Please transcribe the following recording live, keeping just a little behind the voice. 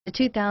The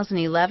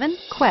 2011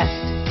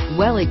 Quest.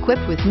 Well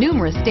equipped with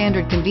numerous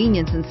standard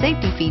convenience and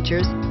safety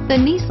features, the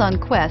Nissan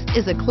Quest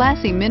is a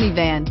classy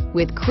minivan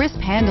with crisp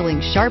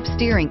handling, sharp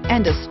steering,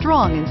 and a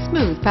strong and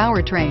smooth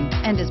powertrain,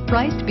 and is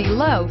priced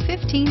below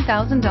 $15,000.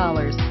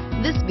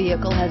 This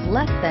vehicle has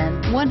less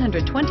than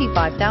 125,000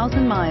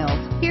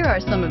 miles. Here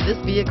are some of this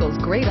vehicle's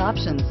great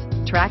options: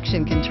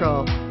 traction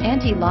control,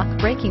 anti-lock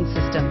braking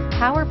system,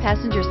 power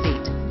passenger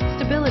seat,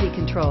 stability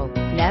control,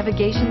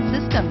 navigation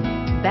system,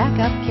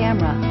 backup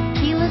camera,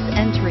 keyless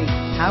entry,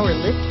 power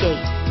lift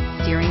gate,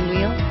 steering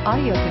wheel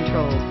audio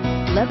controls,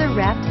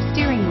 leather-wrapped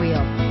steering wheel.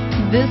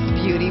 This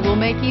beauty will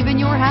make even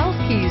your house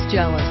keys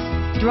jealous.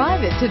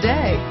 Drive it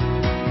today.